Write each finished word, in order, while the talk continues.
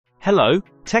Hello,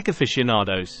 tech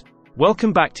aficionados.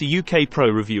 Welcome back to UK Pro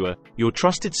Reviewer, your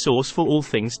trusted source for all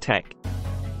things tech.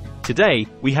 Today,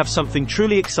 we have something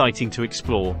truly exciting to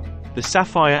explore: the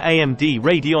Sapphire AMD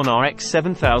Radeon RX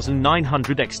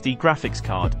 7900 XT graphics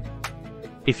card.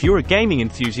 If you're a gaming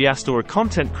enthusiast or a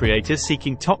content creator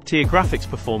seeking top-tier graphics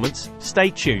performance, stay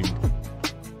tuned.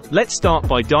 Let's start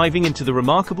by diving into the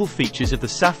remarkable features of the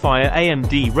Sapphire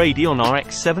AMD Radeon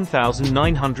RX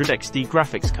 7900 XT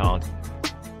graphics card.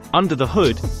 Under the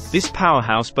hood, this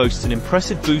powerhouse boasts an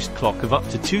impressive boost clock of up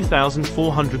to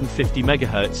 2450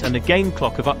 MHz and a game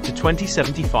clock of up to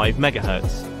 2075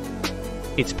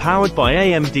 MHz. It's powered by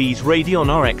AMD's Radeon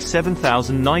RX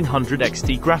 7900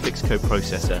 XT graphics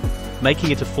coprocessor,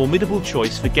 making it a formidable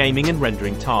choice for gaming and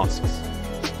rendering tasks.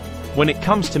 When it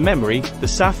comes to memory, the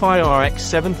Sapphire RX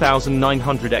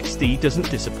 7900 XT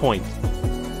doesn't disappoint.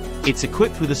 It's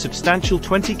equipped with a substantial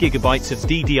 20GB of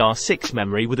DDR6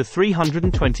 memory with a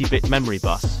 320-bit memory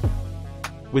bus.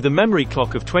 With a memory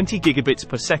clock of 20 gigabits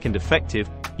per second effective,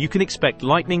 you can expect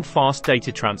lightning-fast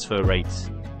data transfer rates.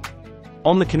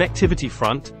 On the connectivity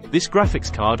front, this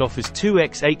graphics card offers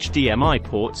 2x HDMI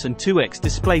ports and 2x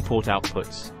DisplayPort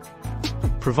outputs,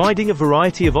 providing a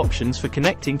variety of options for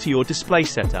connecting to your display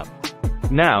setup.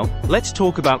 Now, let's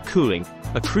talk about cooling,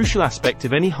 a crucial aspect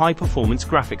of any high-performance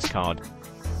graphics card.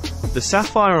 The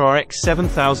Sapphire RX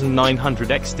 7900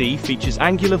 XT features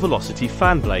angular velocity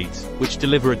fan blades, which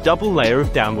deliver a double layer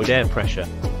of downward air pressure.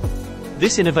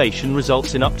 This innovation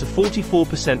results in up to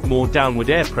 44% more downward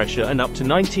air pressure and up to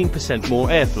 19% more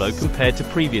airflow compared to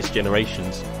previous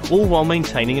generations, all while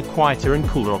maintaining a quieter and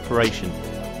cooler operation.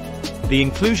 The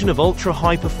inclusion of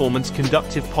ultra-high-performance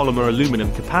conductive polymer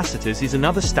aluminum capacitors is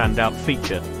another standout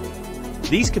feature.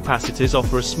 These capacitors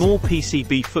offer a small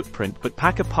PCB footprint but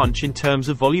pack a punch in terms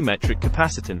of volumetric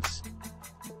capacitance.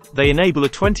 They enable a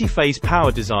 20-phase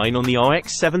power design on the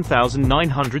RX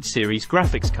 7900 series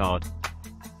graphics card,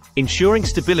 ensuring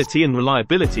stability and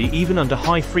reliability even under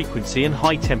high-frequency and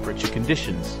high-temperature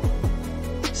conditions.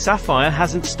 Sapphire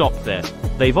hasn't stopped there.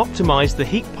 They've optimized the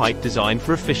heat pipe design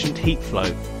for efficient heat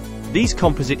flow. These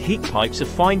composite heat pipes are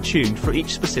fine-tuned for each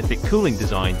specific cooling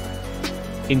design,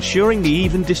 ensuring the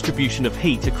even distribution of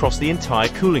heat across the entire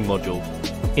cooling module.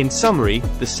 In summary,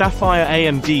 the Sapphire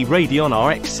AMD Radeon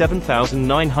RX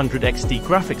 7900 XT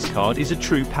graphics card is a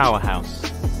true powerhouse.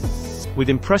 With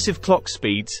impressive clock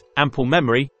speeds, ample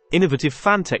memory, innovative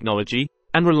fan technology,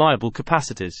 and reliable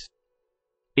capacitors,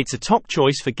 it's a top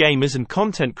choice for gamers and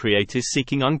content creators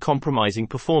seeking uncompromising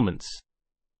performance.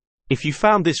 If you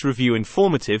found this review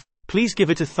informative, please give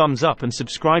it a thumbs up and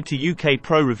subscribe to UK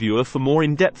Pro Reviewer for more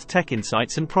in-depth tech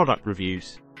insights and product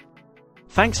reviews.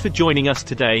 Thanks for joining us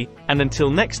today, and until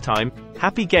next time,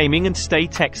 happy gaming and stay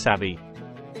tech-savvy.